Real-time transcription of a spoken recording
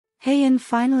Hae-In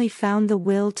finally found the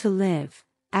will to live,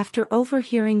 after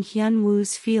overhearing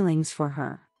Hyun-Woo's feelings for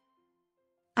her.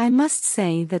 I must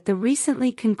say that the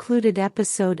recently concluded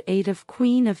episode 8 of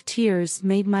Queen of Tears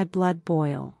made my blood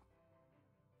boil.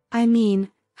 I mean,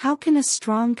 how can a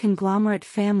strong conglomerate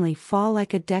family fall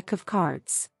like a deck of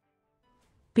cards?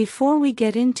 Before we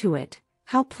get into it,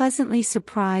 how pleasantly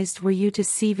surprised were you to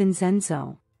see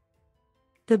Vinzenzo?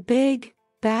 The big,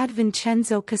 bad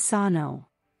Vincenzo Cassano.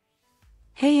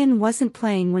 Hae-In wasn't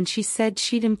playing when she said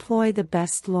she'd employ the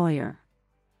best lawyer.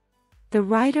 The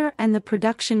writer and the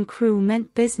production crew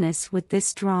meant business with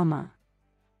this drama.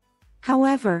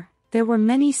 However, there were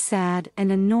many sad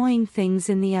and annoying things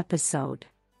in the episode.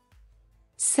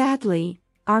 Sadly,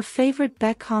 our favorite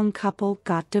BaekHong couple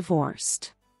got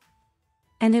divorced.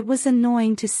 And it was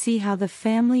annoying to see how the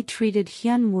family treated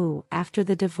Hyun-Woo after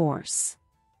the divorce.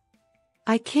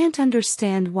 I can't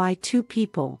understand why two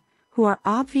people, who are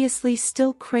obviously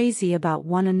still crazy about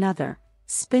one another,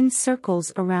 spin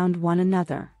circles around one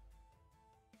another.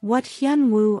 What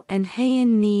Hyun-Woo and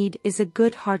Hae-In need is a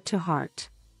good heart-to-heart.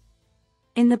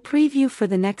 In the preview for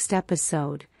the next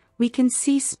episode, we can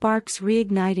see sparks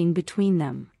reigniting between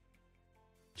them.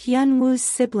 Hyun-Woo's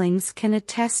siblings can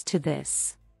attest to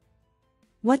this.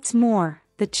 What's more,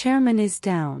 the chairman is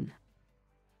down.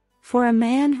 For a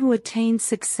man who attained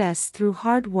success through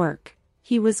hard work,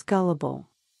 he was gullible.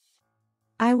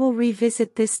 I will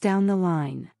revisit this down the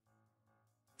line.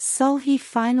 Soo Hyun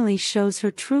finally shows her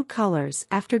true colors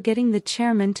after getting the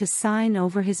chairman to sign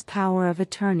over his power of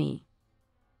attorney.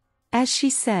 As she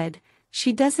said,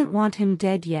 she doesn't want him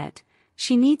dead yet,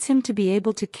 she needs him to be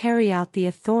able to carry out the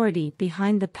authority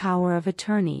behind the power of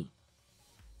attorney.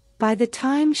 By the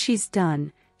time she's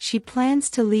done, she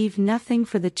plans to leave nothing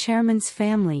for the chairman's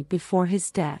family before his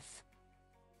death.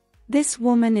 This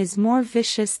woman is more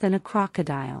vicious than a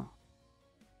crocodile.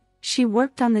 She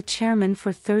worked on the chairman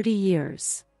for 30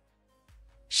 years.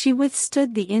 She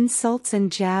withstood the insults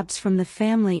and jabs from the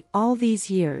family all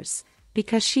these years,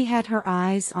 because she had her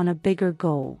eyes on a bigger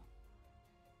goal.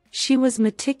 She was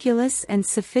meticulous and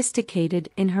sophisticated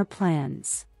in her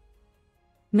plans.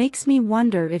 Makes me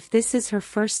wonder if this is her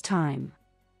first time.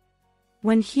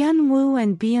 When Hyun-Woo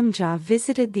and Beom-ja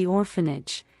visited the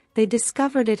orphanage, they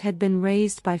discovered it had been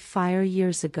razed by fire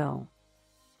years ago.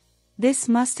 This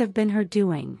must have been her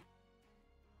doing.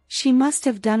 She must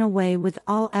have done away with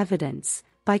all evidence,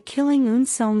 by killing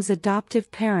Eun-sung's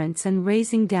adoptive parents and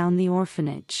razing down the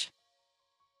orphanage.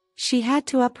 She had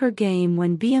to up her game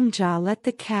when Beom-ja let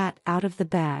the cat out of the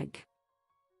bag.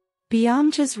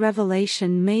 Beom-ja's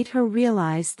revelation made her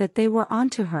realize that they were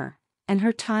onto her, and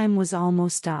her time was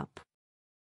almost up.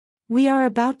 We are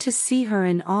about to see her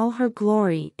in all her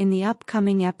glory in the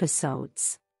upcoming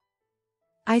episodes.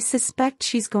 I suspect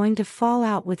she's going to fall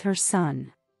out with her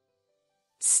son.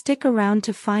 Stick around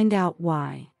to find out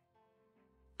why.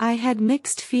 I had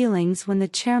mixed feelings when the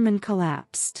chairman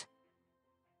collapsed.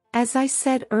 As I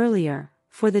said earlier,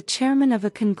 for the chairman of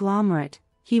a conglomerate,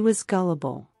 he was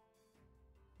gullible.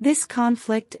 This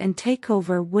conflict and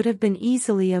takeover would have been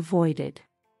easily avoided.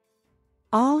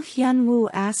 All Hyun-Woo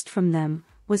asked from them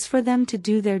was for them to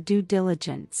do their due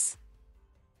diligence.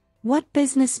 What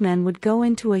businessman would go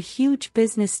into a huge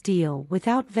business deal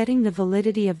without vetting the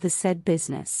validity of the said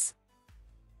business?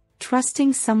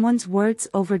 Trusting someone's words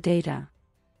over data.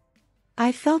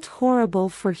 I felt horrible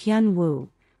for Hyun-Woo,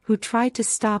 who tried to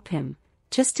stop him,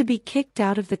 just to be kicked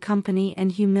out of the company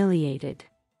and humiliated.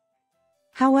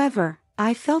 However,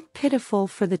 I felt pitiful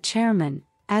for the chairman,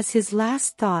 as his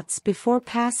last thoughts before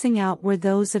passing out were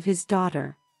those of his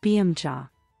daughter, Beom-ja.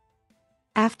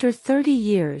 After 30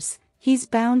 years, he's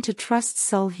bound to trust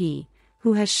Soo Hyun,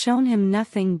 who has shown him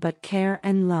nothing but care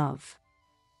and love.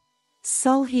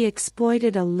 Soo Hyun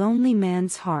exploited a lonely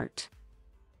man's heart.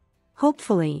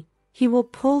 Hopefully, he will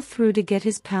pull through to get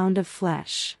his pound of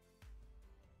flesh.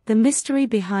 The mystery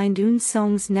behind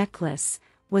Eun-sung's necklace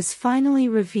was finally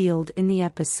revealed in the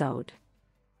episode.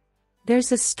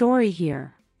 There's a story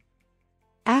here.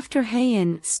 After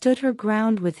Hae-In stood her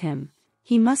ground with him,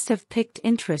 he must have picked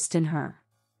interest in her.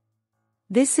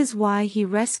 This is why he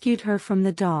rescued her from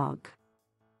the dog.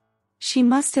 She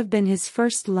must have been his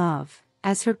first love,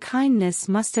 as her kindness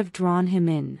must have drawn him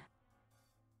in.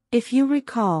 If you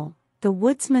recall, the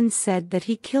woodsman said that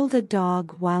he killed a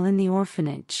dog while in the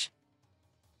orphanage.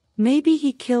 Maybe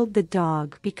he killed the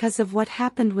dog because of what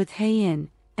happened with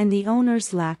Hae-In, and the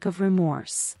owner's lack of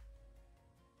remorse.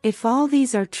 If all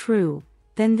these are true,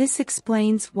 then this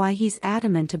explains why he's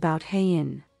adamant about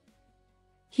Hae-In.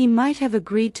 He might have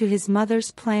agreed to his mother's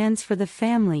plans for the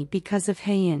family because of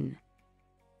Hae-In.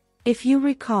 If you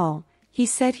recall, he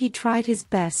said he tried his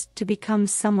best to become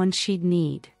someone she'd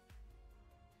need.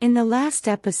 In the last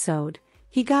episode,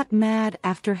 he got mad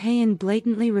after Hae-In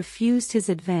blatantly refused his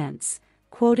advance,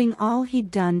 quoting all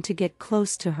he'd done to get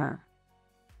close to her.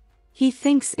 He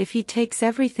thinks if he takes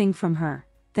everything from her,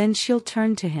 then she'll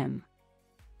turn to him.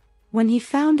 When he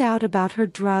found out about her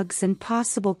drugs and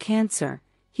possible cancer,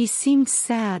 he seemed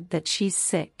sad that she's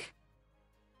sick.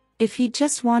 If he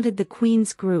just wanted the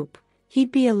Queen's group,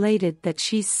 he'd be elated that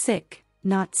she's sick,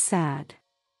 not sad.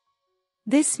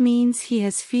 This means he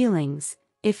has feelings,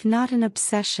 if not an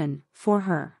obsession, for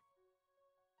her.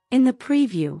 In the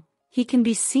preview, he can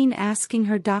be seen asking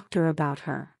her doctor about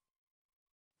her.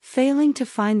 Failing to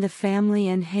find the family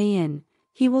and Hae-In,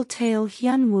 he will tail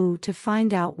Hyun-Woo to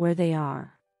find out where they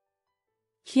are.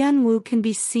 Hyun-Woo can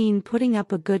be seen putting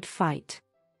up a good fight.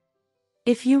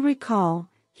 If you recall,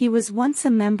 he was once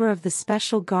a member of the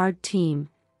Special Guard team.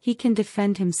 He can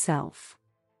defend himself.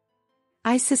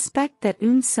 I suspect that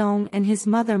Eun-sung and his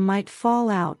mother might fall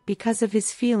out because of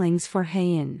his feelings for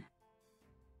Hae-In.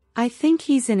 I think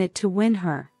he's in it to win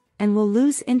her, and will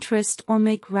lose interest or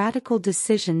make radical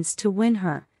decisions to win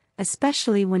her,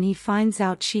 especially when he finds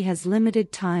out she has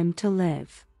limited time to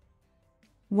live.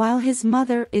 While his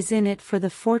mother is in it for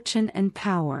the fortune and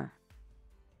power.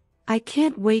 I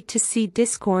can't wait to see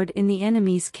discord in the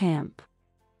enemy's camp.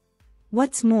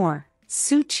 What's more,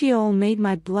 Soo Cheol made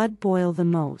my blood boil the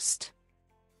most.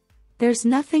 There's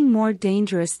nothing more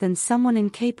dangerous than someone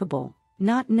incapable,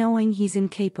 not knowing he's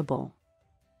incapable.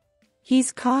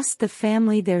 He's cost the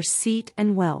family their seat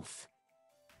and wealth.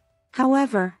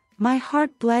 However, my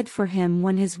heart bled for him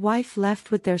when his wife left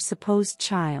with their supposed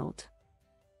child.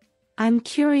 I'm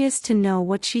curious to know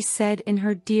what she said in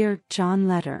her Dear John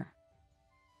letter.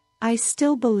 I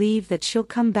still believe that she'll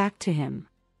come back to him.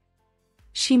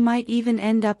 She might even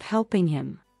end up helping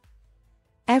him.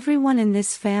 Everyone in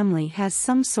this family has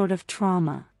some sort of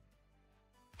trauma.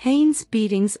 Hae-In's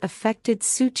beatings affected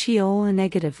Soo Cheol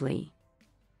negatively.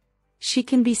 She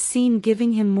can be seen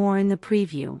giving him more in the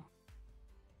preview.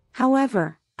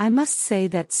 However, I must say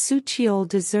that Soo Cheol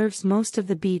deserves most of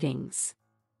the beatings.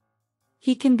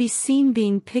 He can be seen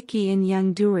being picky in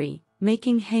Youngduri,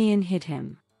 making Hae-In hit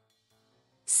him.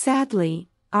 Sadly,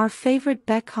 our favorite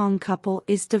BaekHong couple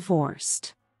is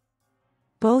divorced.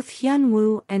 Both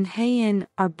Hyun-Woo and Hae-In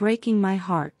are breaking my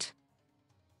heart.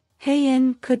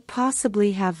 Hae-In could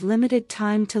possibly have limited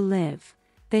time to live.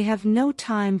 They have no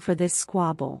time for this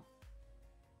squabble.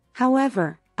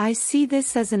 However, I see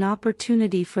this as an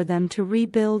opportunity for them to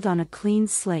rebuild on a clean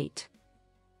slate.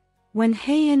 When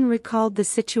Hae-In recalled the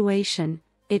situation,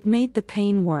 it made the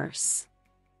pain worse.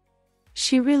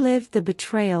 She relived the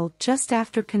betrayal just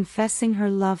after confessing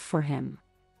her love for him.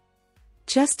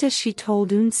 Just as she told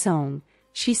Eun-sung,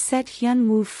 she set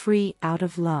Hyun-Woo free out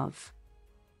of love.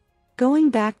 Going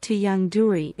back to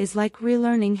Youngduri is like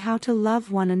relearning how to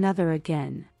love one another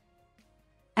again.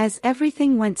 As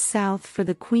everything went south for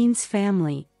the Queen's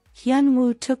family,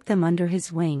 Hyun-Woo took them under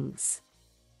his wings.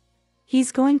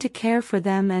 He's going to care for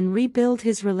them and rebuild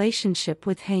his relationship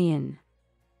with Hae-In.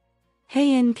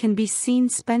 Hae-In can be seen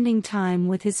spending time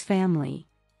with his family.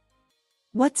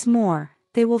 What's more,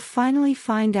 they will finally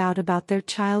find out about their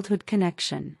childhood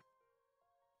connection.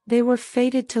 They were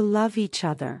fated to love each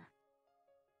other.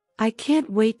 I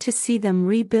can't wait to see them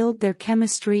rebuild their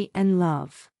chemistry and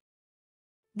love.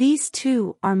 These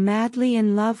two are madly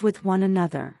in love with one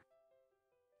another.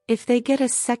 If they get a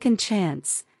second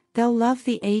chance, they'll love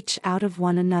the H out of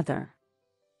one another.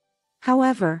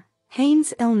 However,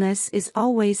 Hae-In's illness is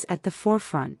always at the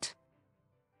forefront.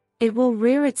 It will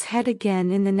rear its head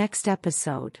again in the next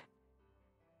episode.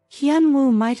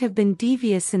 Hyun-Woo might have been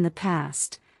devious in the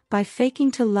past, by faking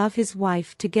to love his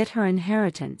wife to get her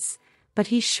inheritance, but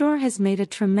he sure has made a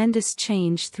tremendous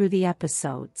change through the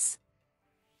episodes.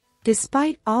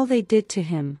 Despite all they did to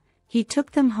him, he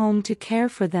took them home to care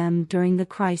for them during the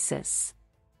crisis.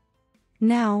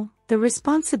 Now, the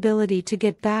responsibility to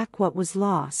get back what was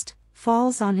lost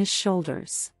falls on his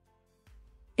shoulders.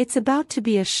 It's about to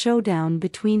be a showdown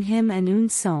between him and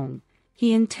Eun-sung.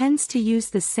 He intends to use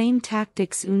the same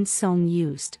tactics Eun-sung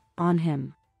used on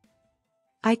him.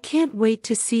 I can't wait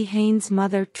to see Hae-In's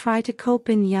mother try to cope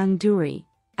in Youngduri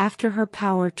after her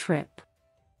power trip.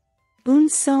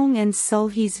 Eun-sung and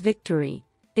Sulhee's victory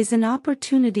is an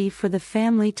opportunity for the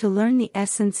family to learn the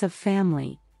essence of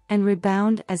family and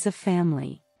rebound as a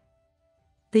family.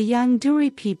 The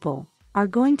Youngduri people are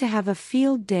going to have a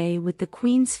field day with the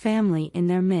Queen's family in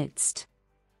their midst.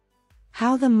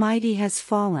 How the mighty has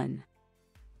fallen.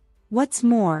 What's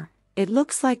more, it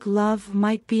looks like love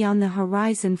might be on the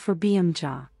horizon for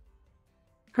Byung-ja.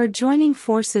 Her joining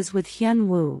forces with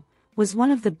Hyun-Woo was one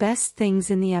of the best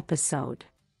things in the episode.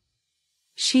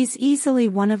 She's easily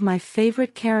one of my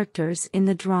favorite characters in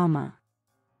the drama.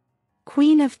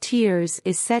 Queen of Tears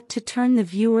is set to turn the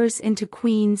viewers into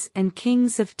queens and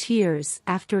kings of tears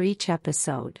after each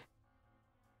episode.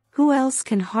 Who else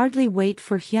can hardly wait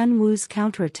for Hyun-Woo's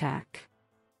counterattack?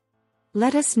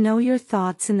 Let us know your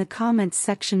thoughts in the comments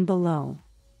section below.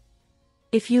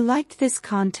 If you liked this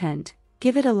content,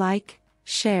 give it a like,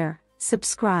 share,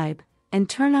 subscribe, and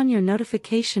turn on your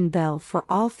notification bell for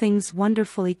all things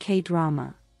wonderfully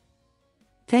K-drama.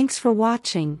 Thanks for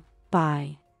watching,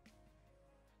 bye.